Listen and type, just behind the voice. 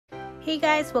Hey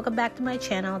guys, welcome back to my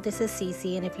channel. This is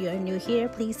Cece, and if you are new here,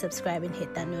 please subscribe and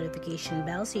hit that notification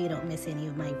bell so you don't miss any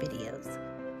of my videos.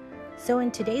 So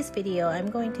in today's video, I'm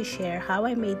going to share how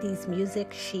I made these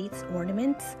music sheets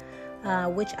ornaments,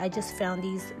 which I just found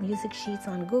these music sheets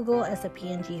on Google as a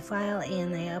PNG file,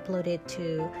 and I uploaded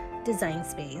to Design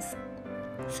Space.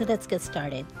 So let's get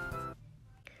started.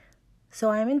 So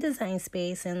I'm in Design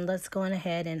Space, and let's go on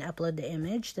ahead and upload the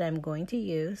image that I'm going to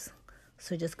use.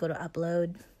 So just go to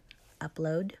upload,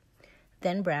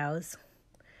 then browse.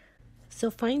 So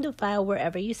find the file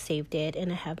wherever you saved it,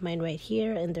 and I have mine right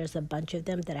here, and there's a bunch of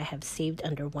them that I have saved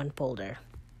under one folder.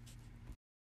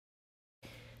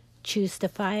 Choose the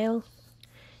file.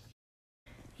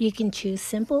 You can choose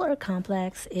simple or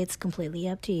complex, it's completely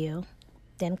up to you.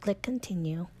 Then click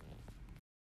continue.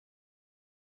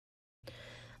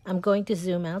 I'm going to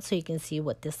zoom out so you can see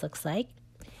what this looks like.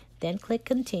 Then click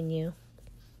continue.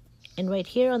 And right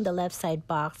here on the left side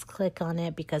box, click on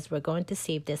it because we're going to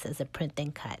save this as a print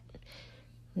and cut.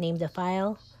 Name the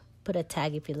file, put a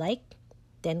tag if you like,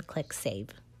 then click save.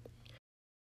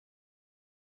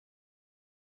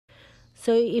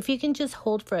 So if you can just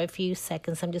hold for a few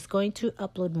seconds, I'm just going to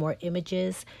upload more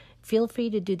images. Feel free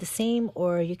to do the same,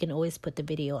 or you can always put the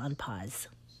video on pause.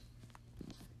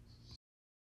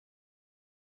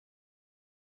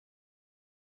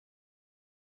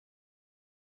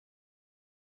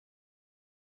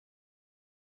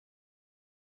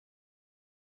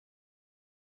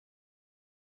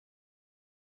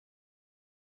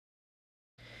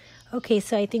 Okay,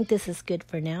 so I think this is good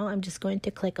for now. I'm just going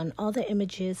to click on all the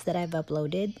images that I've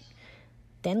uploaded,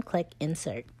 then click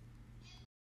insert.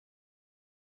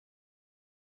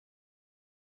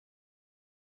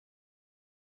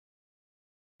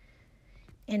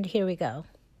 And here we go.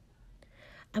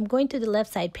 I'm going to the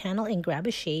left side panel and grab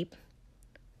a shape,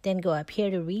 then go up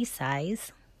here to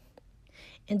resize.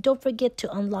 And don't forget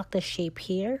to unlock the shape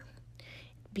here,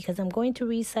 because I'm going to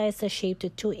resize the shape to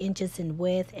 2 inches in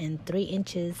width and 3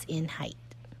 inches in height.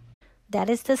 That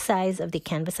is the size of the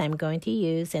canvas I'm going to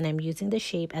use, and I'm using the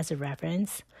shape as a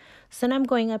reference. So now I'm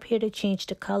going up here to change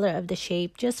the color of the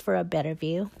shape just for a better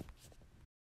view.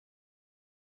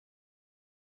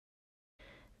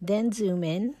 Then zoom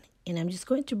in, and I'm just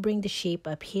going to bring the shape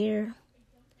up here.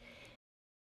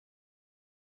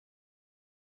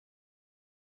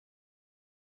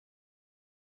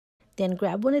 Then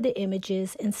grab one of the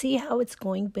images and see how it's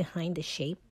going behind the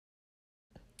shape.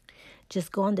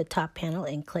 Just go on the top panel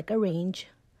and click arrange,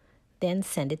 then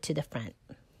send it to the front.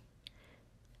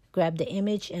 Grab the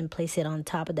image and place it on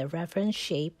top of the reference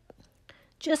shape,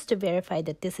 just to verify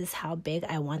that this is how big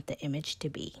I want the image to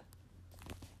be.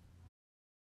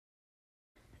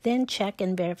 Then check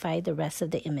and verify the rest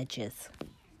of the images.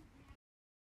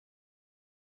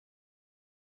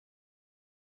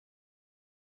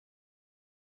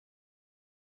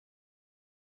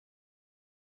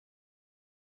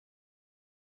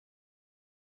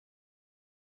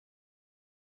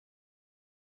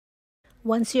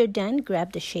 Once you're done,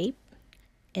 grab the shape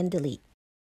and delete.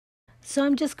 So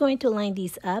I'm just going to line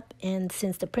these up, and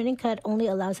since the printing cut only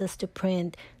allows us to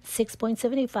print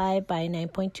 6.75 by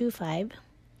 9.25,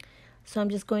 so I'm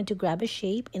just going to grab a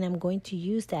shape and I'm going to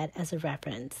use that as a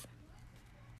reference.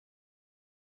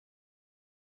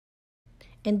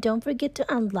 And don't forget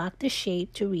to unlock the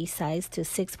shape to resize to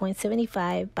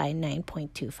 6.75 by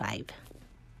 9.25.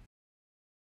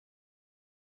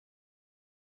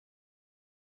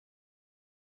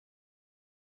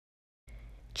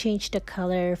 Change the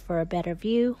color for a better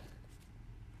view.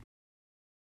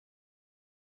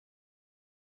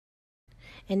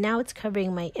 And now it's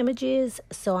covering my images,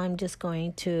 so I'm just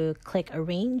going to click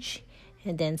arrange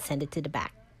and then send it to the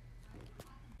back.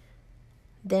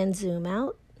 Then zoom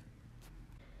out.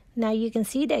 Now you can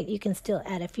see that you can still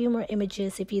add a few more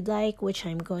images if you'd like, which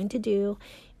I'm going to do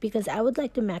because I would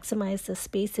like to maximize the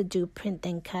space to do print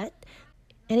and cut.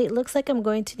 And it looks like I'm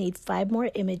going to need 5 more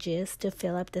images to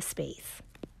fill up the space.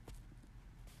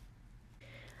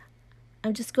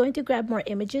 I'm just going to grab more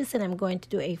images, and I'm going to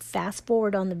do a fast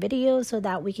forward on the video so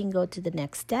that we can go to the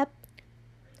next step.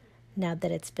 Now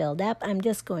that it's filled up, I'm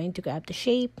just going to grab the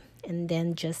shape and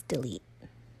then just delete.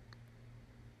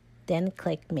 Then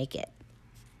click make it.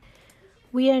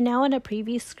 We are now on a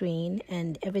preview screen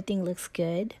and everything looks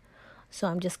good. So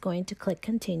I'm just going to click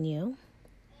continue.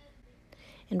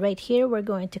 And right here, we're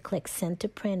going to click send to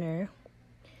printer.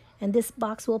 And this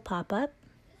box will pop up.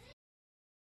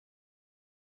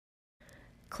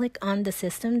 Click on the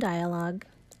system dialog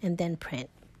and then print.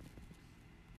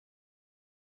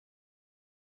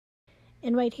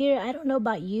 And right here, I don't know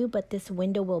about you, but this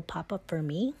window will pop up for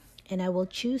me. And I will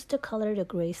choose to color the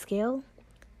grayscale,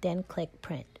 then click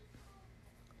print.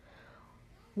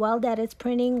 While that is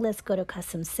printing, let's go to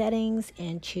custom settings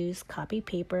and choose copy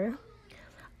paper.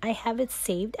 I have it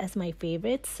saved as my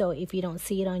favorite, so if you don't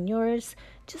see it on yours,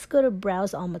 just go to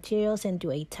browse all materials and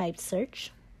do a type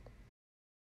search.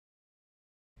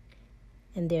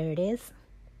 And there it is.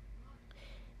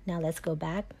 Now let's go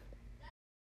back.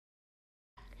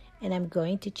 And I'm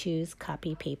going to choose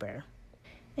copy paper.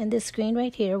 And this screen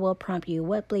right here will prompt you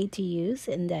what blade to use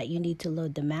and that you need to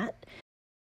load the mat,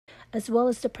 as well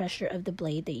as the pressure of the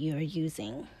blade that you are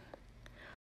using.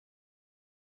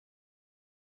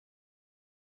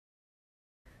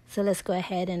 So let's go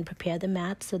ahead and prepare the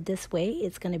mat so this way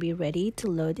it's going to be ready to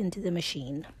load into the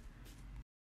machine.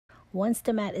 Once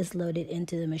the mat is loaded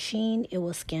into the machine, it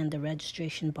will scan the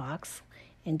registration box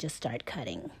and just start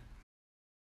cutting.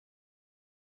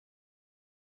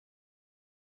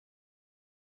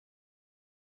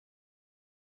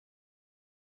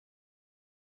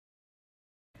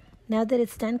 Now that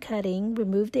it's done cutting,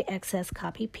 remove the excess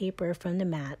copy paper from the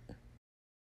mat.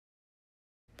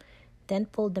 Then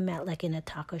fold the mat like in a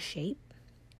taco shape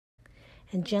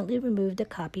and gently remove the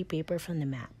copy paper from the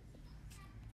mat.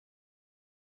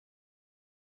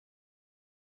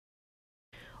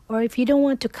 Or if you don't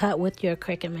want to cut with your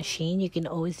Cricut machine, you can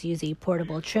always use a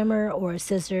portable trimmer or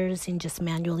scissors and just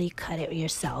manually cut it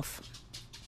yourself.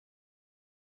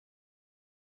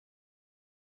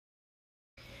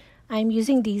 I'm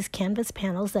using these canvas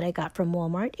panels that I got from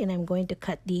Walmart, and I'm going to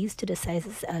cut these to the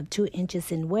sizes of 2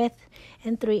 inches in width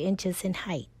and 3 inches in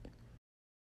height.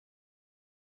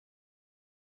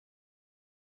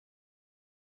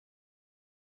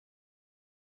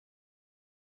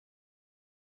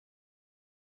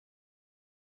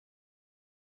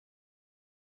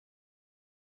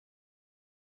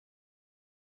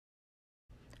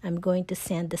 I'm going to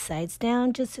sand the sides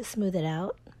down just to smooth it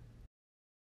out.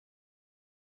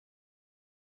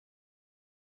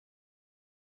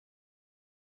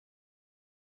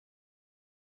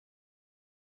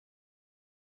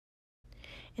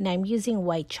 And I'm using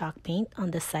white chalk paint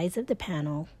on the sides of the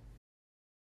panel.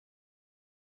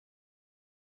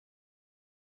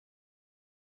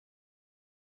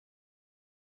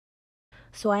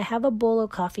 So I have a bowl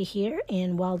of coffee here,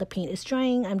 and while the paint is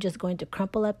drying, I'm just going to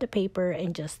crumple up the paper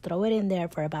and just throw it in there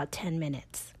for about 10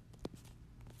 minutes.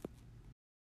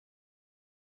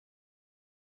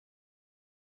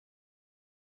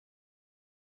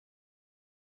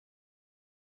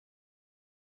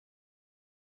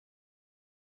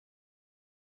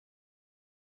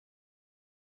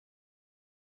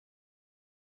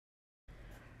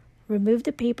 Remove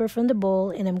the paper from the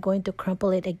bowl, and I'm going to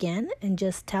crumple it again and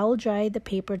just towel dry the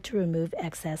paper to remove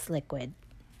excess liquid.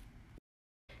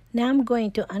 Now I'm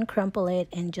going to uncrumple it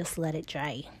and just let it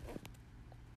dry.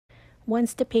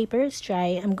 Once the paper is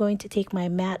dry, I'm going to take my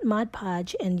matte Mod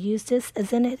Podge and use this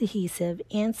as an adhesive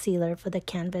and sealer for the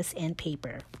canvas and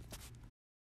paper.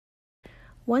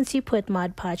 Once you put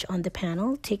Mod Podge on the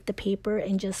panel, take the paper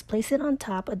and just place it on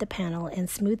top of the panel and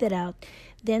smooth it out,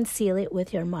 then seal it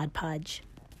with your Mod Podge.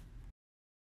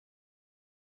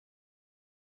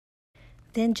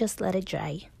 Then just let it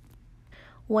dry.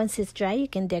 Once it's dry, you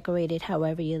can decorate it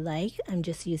however you like. I'm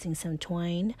just using some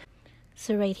twine.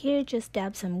 So right here, just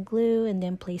dab some glue and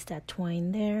then place that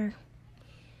twine there.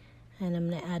 And I'm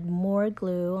going to add more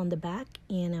glue on the back,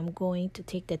 and I'm going to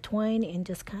take the twine and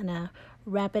just kind of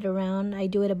wrap it around. I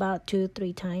do it about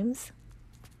 2-3 times.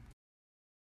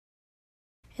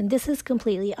 And this is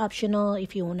completely optional.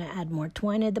 If you want to add more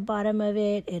twine at the bottom of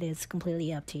it, it is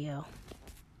completely up to you.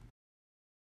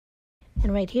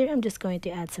 And right here, I'm just going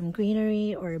to add some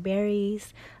greenery or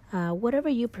berries. Whatever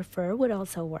you prefer would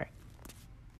also work.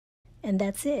 And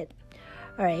that's it.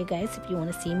 Alright guys, if you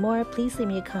want to see more, please leave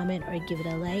me a comment or give it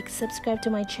a like. Subscribe to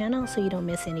my channel so you don't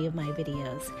miss any of my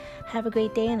videos. Have a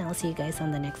great day, and I'll see you guys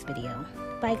on the next video.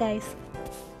 Bye guys.